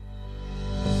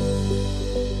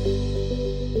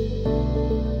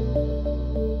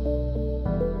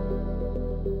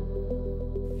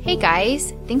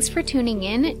guys, thanks for tuning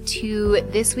in to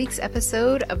this week's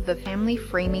episode of the Family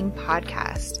Framing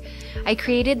Podcast. I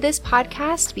created this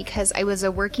podcast because I was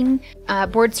a working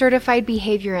board-certified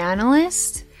behavior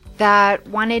analyst that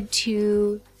wanted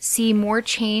to see more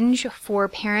change for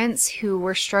parents who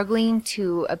were struggling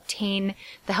to obtain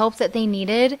the help that they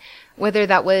needed, whether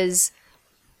that was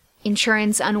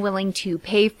insurance unwilling to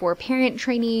pay for parent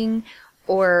training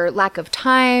or lack of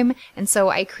time. And so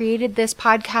I created this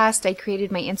podcast, I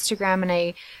created my Instagram, and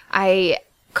I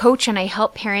coach and I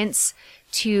help parents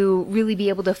to really be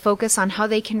able to focus on how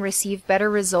they can receive better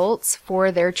results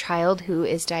for their child who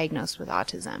is diagnosed with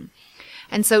autism.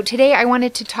 And so today I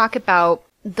wanted to talk about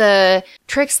the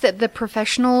tricks that the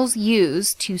professionals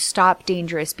use to stop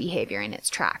dangerous behavior in its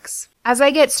tracks. As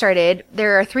I get started,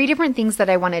 there are 3 different things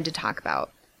that I wanted to talk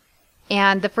about.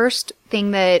 And the first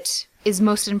thing that is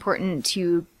most important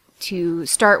to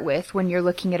start with when you're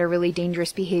looking at a really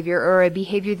dangerous behavior or a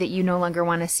behavior that you no longer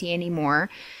want to see anymore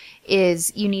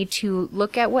is you need to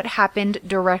look at what happened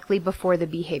directly before the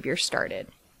behavior started.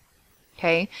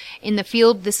 Okay? In the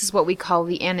field, this is what we call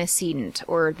the antecedent,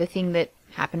 or the thing that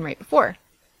happened right before.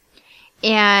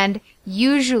 And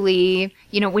usually,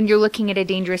 when you're looking at a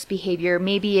dangerous behavior,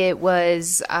 maybe it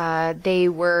was they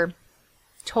were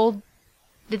told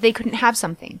that they couldn't have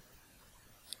something,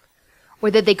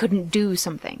 or that they couldn't do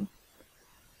something.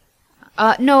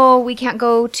 No, we can't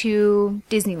go to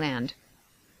Disneyland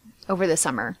over the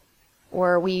summer.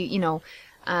 Or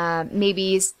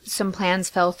maybe some plans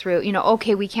fell through.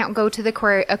 Okay, we can't go to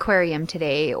the aquarium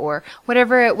today, or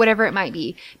whatever it might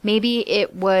be. Maybe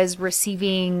it was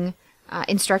receiving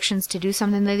instructions to do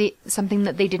something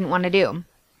that they didn't want to do.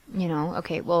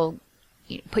 Okay, well,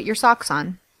 put your socks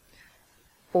on.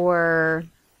 Or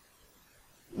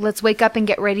let's wake up and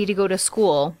get ready to go to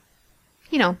school.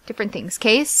 Different things.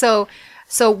 Okay, so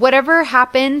whatever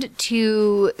happened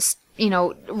to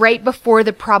right before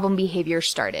the problem behavior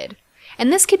started.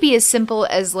 And this could be as simple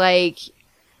as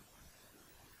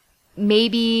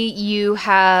maybe you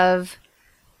have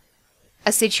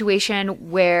a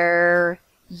situation where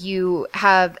you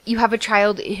have a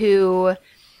child who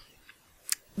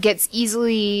gets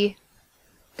easily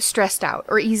stressed out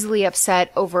or easily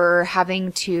upset over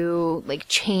having to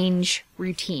change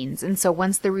routines. And so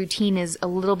once the routine is a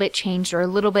little bit changed or a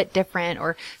little bit different,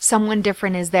 or someone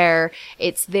different is there,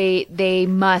 they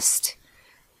must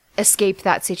escape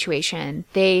that situation.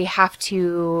 They have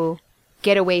to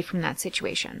get away from that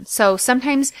situation. So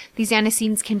sometimes these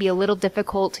antecedents can be a little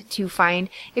difficult to find.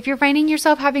 If you're finding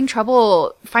yourself having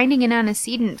trouble finding an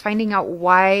antecedent, finding out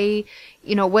why,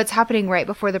 what's happening right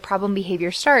before the problem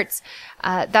behavior starts,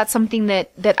 that's something that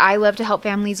I love to help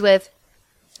families with.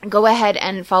 Go ahead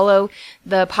and follow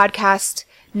the podcast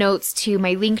notes to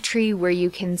my Linktree, where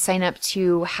you can sign up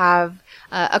to have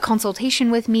a consultation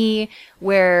with me,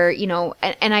 where,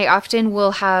 and I often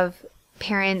will have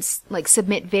parents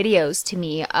submit videos to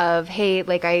me of, hey,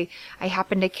 I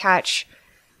happen to catch,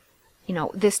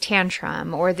 this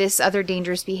tantrum or this other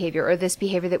dangerous behavior or this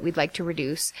behavior that we'd like to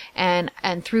reduce. And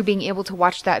through being able to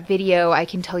watch that video, I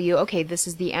can tell you, okay, this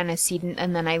is the antecedent.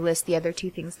 And then I list the other 2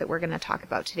 things that we're going to talk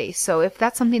about today. So if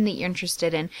that's something that you're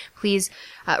interested in, please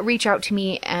reach out to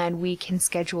me and we can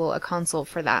schedule a consult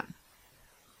for that.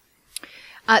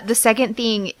 The second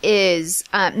thing is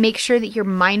make sure that you're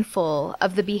mindful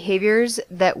of the behaviors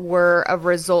that were a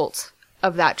result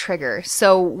of that trigger.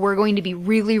 So we're going to be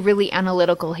really, really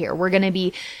analytical here. We're going to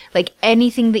be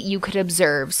anything that you could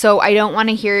observe. So I don't want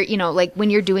to hear, when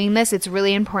you're doing this, it's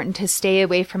really important to stay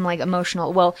away from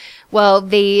emotional. Well,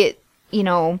 they,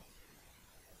 we're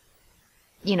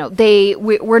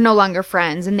no longer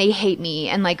friends and they hate me.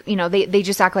 And they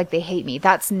just act like they hate me.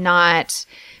 That's not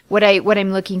what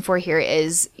I'm looking for here.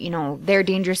 Is, their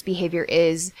dangerous behavior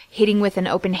is hitting with an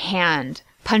open hand,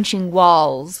 punching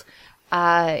walls,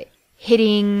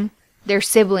 hitting their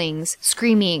siblings,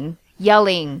 screaming,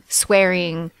 yelling,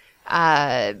 swearing,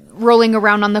 rolling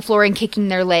around on the floor and kicking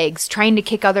their legs, trying to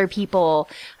kick other people,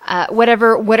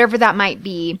 whatever that might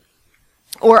be,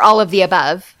 or all of the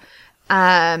above.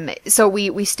 So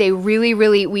we stay really,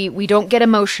 really, we don't get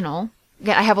emotional.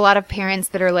 I have a lot of parents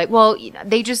that are well,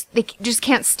 they just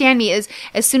can't stand me.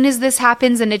 As soon as this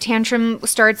happens and a tantrum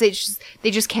starts, they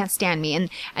just can't stand me.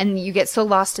 And you get so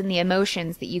lost in the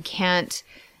emotions that you can't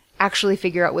actually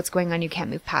figure out what's going on. You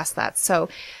can't move past that. So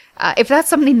if that's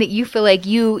something that you feel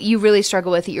you really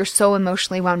struggle with, that you're so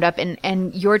emotionally wound up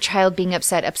and your child being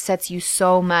upset upsets you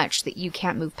so much that you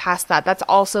can't move past that, that's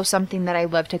also something that I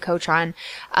love to coach on.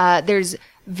 There's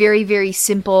very, very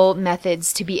simple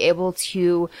methods to be able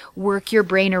to work your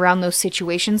brain around those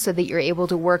situations so that you're able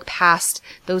to work past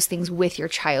those things with your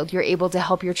child. You're able to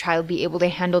help your child be able to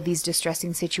handle these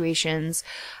distressing situations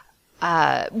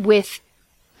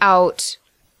without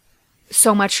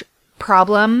so much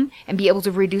problem, and be able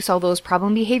to reduce all those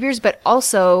problem behaviors, but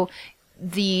also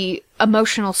the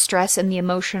emotional stress and the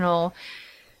emotional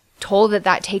toll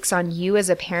that takes on you as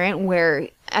a parent, where,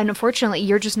 and unfortunately,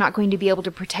 you're just not going to be able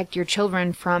to protect your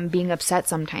children from being upset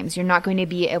sometimes. You're not going to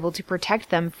be able to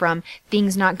protect them from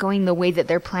things not going the way that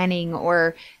they're planning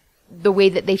or the way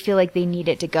that they feel like they need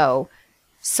it to go.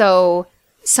 So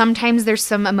sometimes there's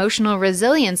some emotional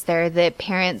resilience there that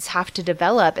parents have to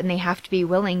develop, and they have to be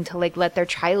willing to let their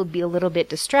child be a little bit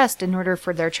distressed in order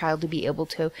for their child to be able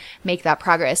to make that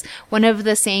progress. One of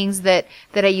the sayings that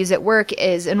I use at work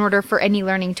is, in order for any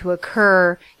learning to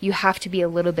occur, you have to be a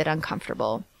little bit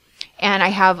uncomfortable. And I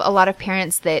have a lot of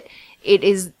parents that it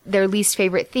is their least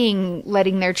favorite thing,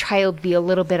 letting their child be a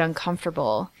little bit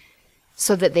uncomfortable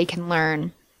so that they can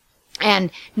learn.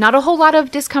 And not a whole lot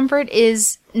of discomfort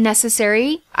is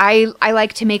necessary. I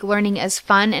like to make learning as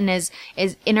fun and as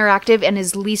interactive and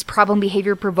as least problem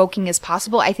behavior provoking as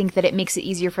possible. I think that it makes it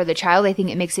easier for the child. I think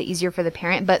it makes it easier for the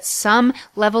parent, but some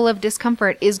level of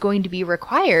discomfort is going to be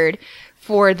required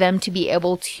for them to be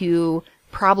able to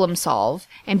problem solve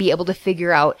and be able to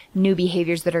figure out new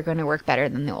behaviors that are going to work better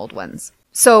than the old ones.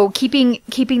 So keeping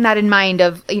that in mind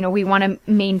of, we want to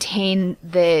maintain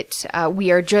that we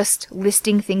are just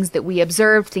listing things that we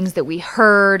observed, things that we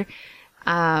heard,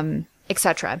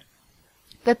 etc.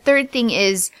 The third thing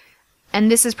is, and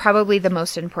this is probably the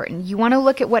most important, you want to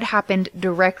look at what happened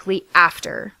directly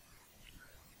after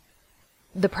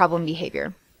the problem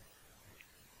behavior.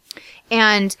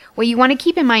 And what you want to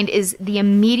keep in mind is the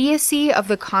immediacy of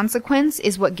the consequence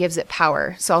is what gives it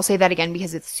power. So I'll say that again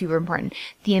because it's super important.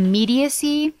 The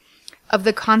immediacy of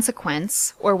the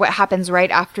consequence, or what happens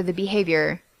right after the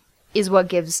behavior, is what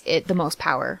gives it the most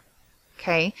power.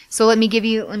 Okay. So let me give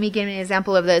an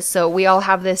example of this. So we all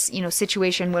have this,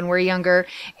 situation when we're younger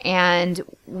and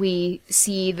we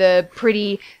see the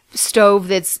pretty stove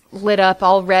that's lit up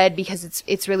all red because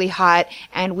it's really hot,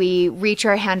 and we reach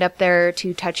our hand up there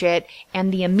to touch it,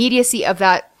 and the immediacy of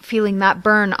that, feeling that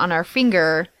burn on our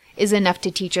finger, is enough to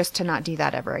teach us to not do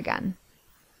that ever again.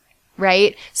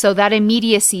 Right? So that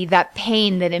immediacy, that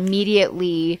pain that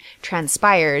immediately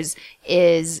transpires,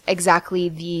 is exactly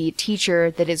the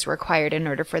teacher that is required in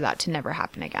order for that to never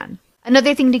happen again.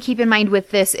 Another thing to keep in mind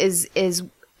with this is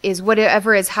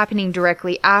whatever is happening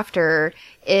directly after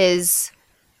is,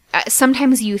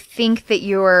 sometimes you think that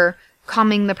you're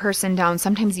calming the person down.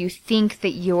 Sometimes you think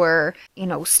that you're,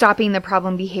 stopping the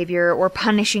problem behavior or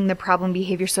punishing the problem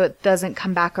behavior so it doesn't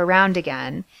come back around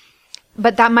again.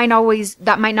 But that might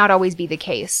not always be the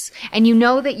case. And you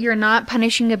know that you're not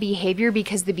punishing a behavior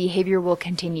because the behavior will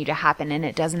continue to happen and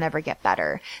it doesn't ever get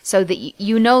better. So that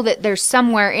you know that there's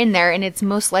somewhere in there, and it's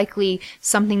most likely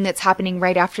something that's happening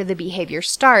right after the behavior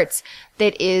starts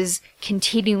that is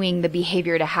continuing the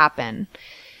behavior to happen.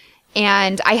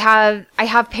 And I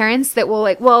have parents that will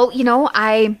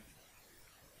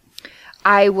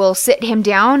I will sit him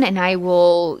down and I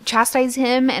will chastise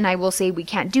him and I will say we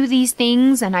can't do these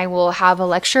things, and I will have a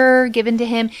lecture given to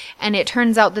him. And it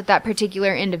turns out that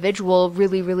particular individual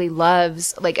really, really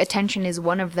loves, attention is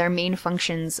one of their main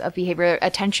functions of behavior.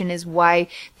 Attention is why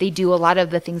they do a lot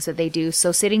of the things that they do.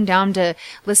 So sitting down to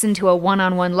listen to a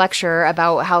one-on-one lecture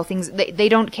about how things, they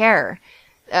don't care.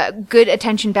 Good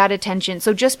attention, bad attention.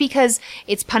 So just because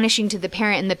it's punishing to the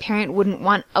parent and the parent wouldn't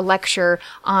want a lecture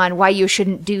on why you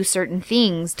shouldn't do certain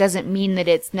things doesn't mean that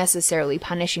it's necessarily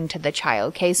punishing to the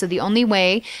child. Okay. So the only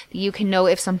way that you can know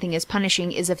if something is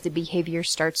punishing is if the behavior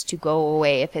starts to go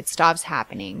away. If it stops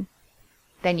happening,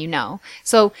 then you know.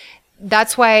 So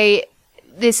that's why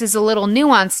this is a little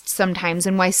nuanced sometimes,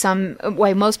 and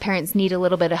why most parents need a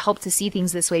little bit of help to see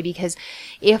things this way, because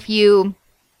if you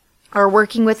are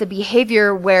working with a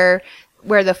behavior where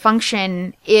the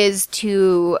function is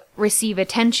to receive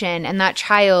attention, and that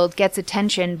child gets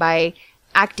attention by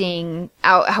acting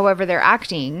out however they're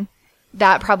acting,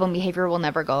 that problem behavior will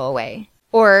never go away.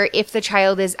 Or if the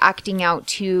child is acting out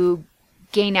to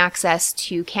gain access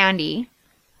to candy,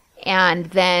 and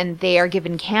then they are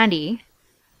given candy,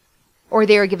 or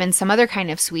they are given some other kind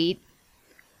of sweet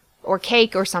or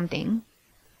cake or something,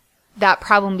 that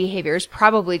problem behavior is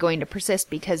probably going to persist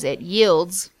because it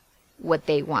yields what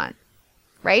they want,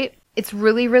 right? It's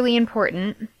really, really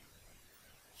important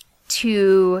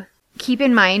to keep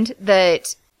in mind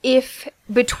that if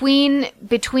between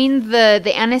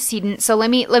the antecedent, so let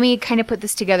me kind of put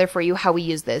this together for you, how we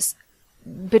use this.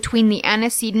 between the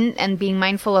antecedent and being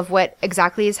mindful of what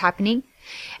exactly is happening,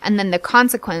 and then the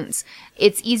consequence,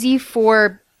 it's easy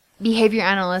for behavior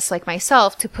analysts like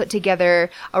myself to put together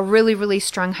a really, really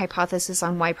strong hypothesis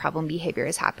on why problem behavior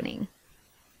is happening.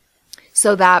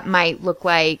 So that might look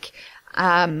like,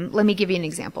 let me give you an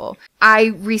example. I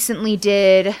recently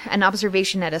did an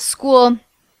observation at a school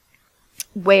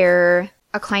where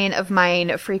a client of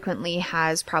mine frequently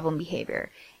has problem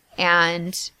behavior.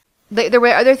 And there were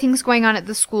other things going on at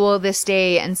the school this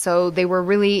day, and so they were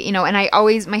really,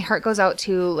 and my heart goes out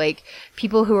to, like,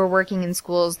 people who are working in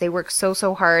schools. They work so,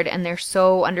 so hard, and they're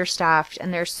so understaffed,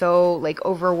 and they're so, like,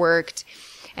 overworked,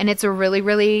 and it's a really,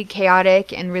 really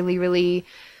chaotic and really, really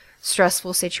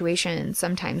stressful situation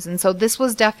sometimes. And so this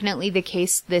was definitely the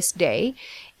case this day,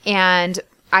 and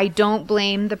I don't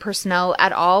blame the personnel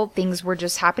at all. Things were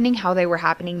just happening how they were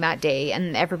happening that day,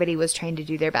 and everybody was trying to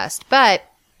do their best. But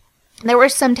there were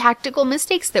some tactical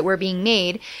mistakes that were being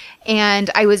made, and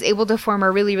I was able to form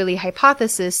a really, really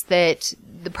hypothesis that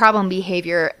the problem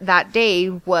behavior that day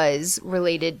was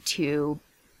related to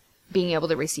being able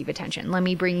to receive attention. Let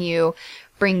me bring you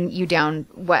down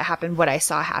what happened, what I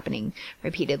saw happening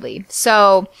repeatedly.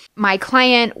 So my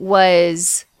client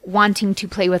was wanting to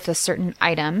play with a certain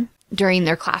item during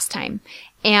their class time,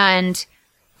 and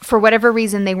for whatever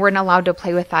reason, they weren't allowed to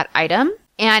play with that item.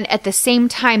 And at the same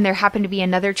time, there happened to be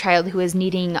another child who was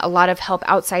needing a lot of help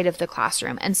outside of the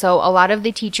classroom. And so a lot of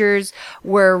the teachers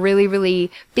were really,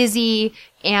 really busy,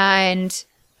 and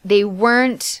they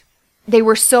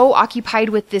were so occupied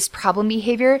with this problem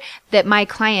behavior that my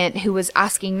client, who was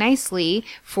asking nicely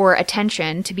for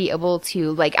attention to be able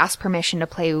to, like, ask permission to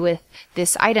play with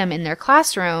this item in their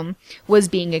classroom, was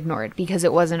being ignored because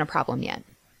it wasn't a problem yet.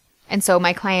 And so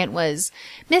my client was,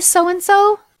 Miss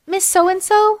So-and-so, Miss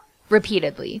So-and-so,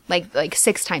 repeatedly, like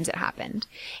 6 times it happened.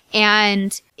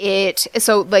 And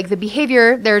the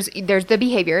behavior, there's the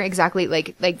behavior, exactly,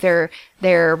 like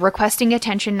they're requesting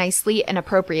attention nicely and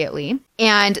appropriately.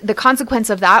 And the consequence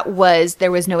of that was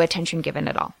there was no attention given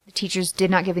at all. The teachers did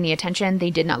not give any attention.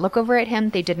 They did not look over at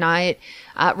him. They did not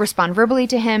respond verbally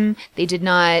to him. They did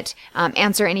not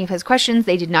answer any of his questions.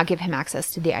 They did not give him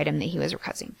access to the item that he was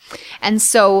requesting. And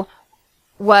so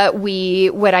what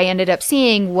I ended up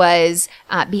seeing was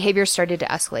behavior started to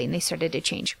escalate, and they started to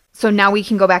change. So now we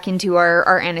can go back into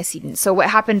our antecedents. So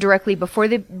what happened directly before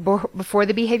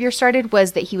the behavior started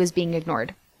was that he was being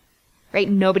ignored, right?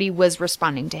 Nobody was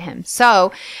responding to him.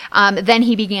 So then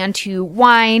he began to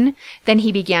whine, then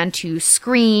he began to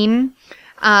scream,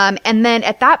 and then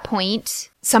at that point,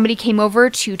 somebody came over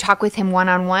to talk with him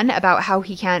one-on-one about how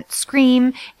he can't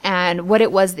scream and what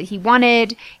it was that he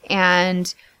wanted,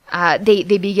 and they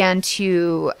began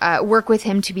to work with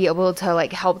him to be able to,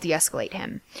 like, help de-escalate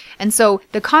him. And so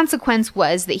the consequence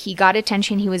was that he got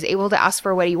attention, he was able to ask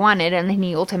for what he wanted, and then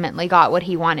he ultimately got what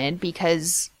he wanted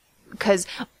because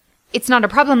it's not a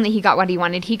problem that he got what he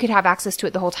wanted. He could have access to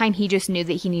it the whole time. He just knew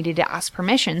that he needed to ask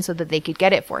permission so that they could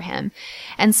get it for him.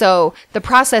 And so the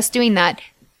process doing that,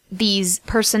 these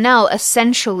personnel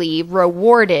essentially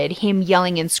rewarded him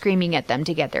yelling and screaming at them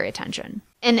to get their attention.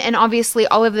 And obviously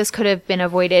all of this could have been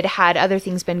avoided had other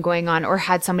things been going on, or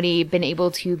had somebody been able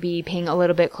to be paying a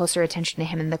little bit closer attention to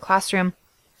him in the classroom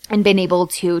and been able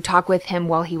to talk with him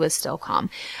while he was still calm.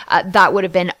 That would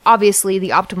have been obviously the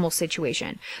optimal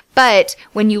situation. But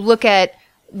when you look at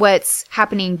what's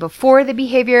happening before the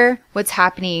behavior, what's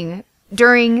happening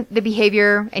during the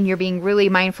behavior, and you're being really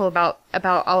mindful about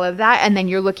all of that, and then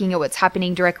you're looking at what's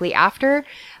happening directly after,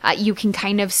 you can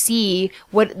kind of see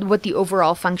what the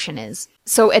overall function is.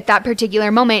 So at that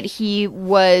particular moment, he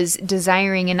was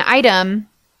desiring an item,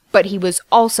 but he was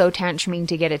also tantruming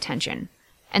to get attention.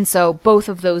 And so both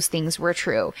of those things were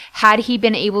true. Had he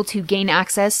been able to gain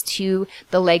access to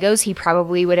the Legos, he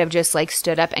probably would have just, like,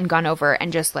 stood up and gone over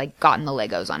and just, like, gotten the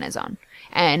Legos on his own,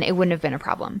 and it wouldn't have been a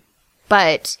problem.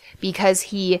 But because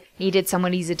he needed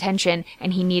somebody's attention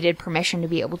and he needed permission to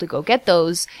be able to go get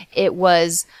those, it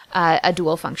was a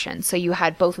dual function. So you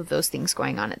had both of those things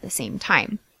going on at the same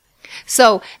time.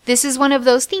 So this is one of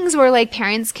those things where, like,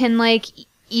 parents can, like,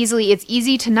 it's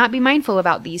easy to not be mindful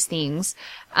about these things.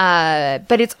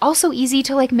 But it's also easy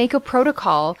to, like, make a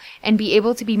protocol and be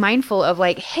able to be mindful of,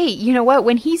 like, hey, you know what?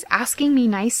 When he's asking me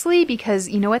nicely, because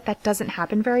you know what? That doesn't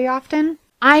happen very often.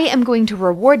 I am going to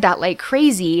reward that like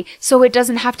crazy so it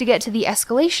doesn't have to get to the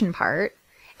escalation part.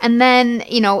 And then,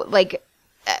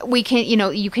 we can,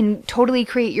 you can totally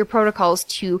create your protocols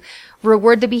to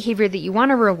reward the behavior that you want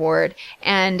to reward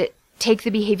and take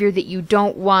the behavior that you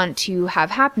don't want to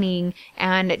have happening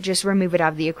and just remove it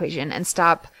out of the equation and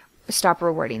stop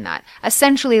rewarding that.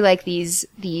 Essentially, like these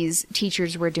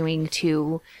teachers were doing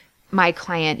to my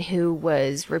client who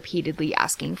was repeatedly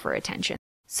asking for attention.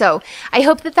 So I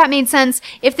hope that made sense.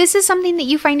 If this is something that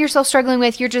you find yourself struggling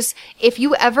with, if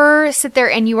you ever sit there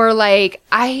and you are like,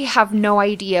 I have no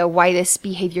idea why this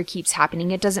behavior keeps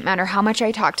happening. It doesn't matter how much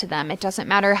I talk to them. It doesn't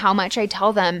matter how much I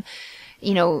tell them,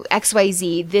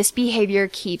 XYZ, this behavior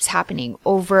keeps happening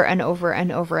over and over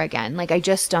and over again. Like, I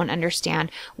just don't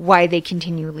understand why they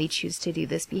continually choose to do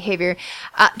this behavior.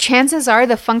 Chances are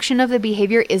the function of the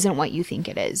behavior isn't what you think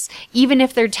it is. Even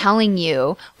if they're telling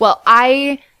you, well,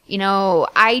 I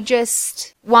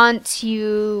just want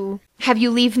to have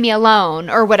you leave me alone,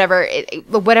 or whatever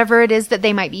it is that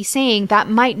they might be saying, that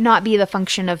might not be the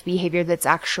function of behavior that's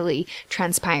actually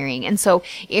transpiring. And so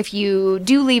if you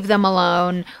do leave them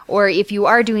alone, or if you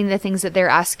are doing the things that they're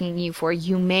asking you for,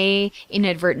 you may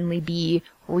inadvertently be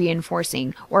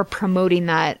reinforcing or promoting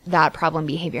that problem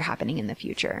behavior happening in the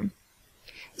future.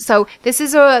 So this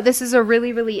is a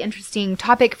really, really interesting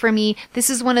topic for me. This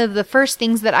is one of the first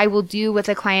things that I will do with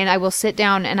a client. I will sit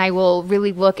down and I will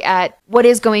really look at what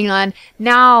is going on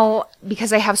now,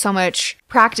 because I have so much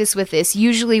practice with this.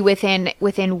 Usually within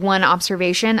one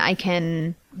observation, I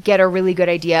can get a really good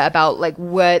idea about like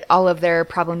what all of their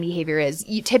problem behavior is.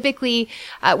 Typically,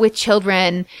 with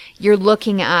children, you're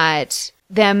looking at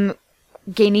them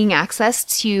gaining access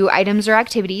to items or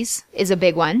activities is a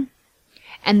big one.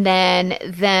 And then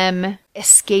them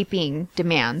escaping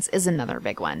demands is another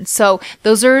big one. So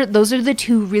those are the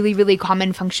two really, really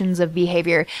common functions of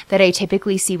behavior that I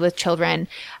typically see with children.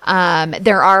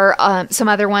 There are some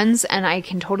other ones, and I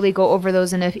can totally go over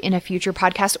those in a future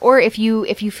podcast. Or if you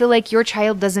feel like your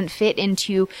child doesn't fit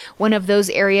into one of those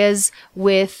areas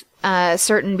with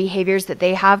certain behaviors that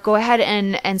they have, go ahead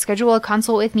and schedule a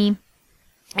consult with me.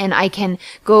 And I can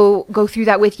go through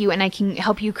that with you, and I can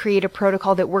help you create a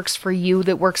protocol that works for you,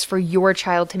 that works for your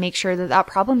child, to make sure that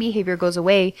problem behavior goes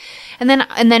away. And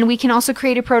then we can also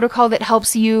create a protocol that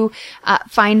helps you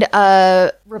find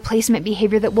a replacement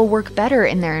behavior that will work better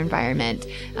in their environment,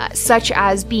 such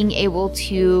as being able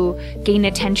to gain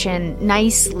attention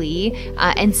nicely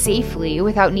and safely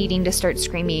without needing to start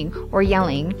screaming or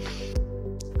yelling.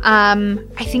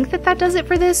 I think that does it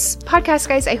for this podcast,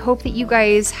 guys. I hope that you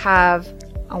guys have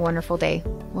a wonderful day.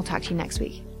 We'll talk to you next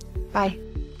week. Bye.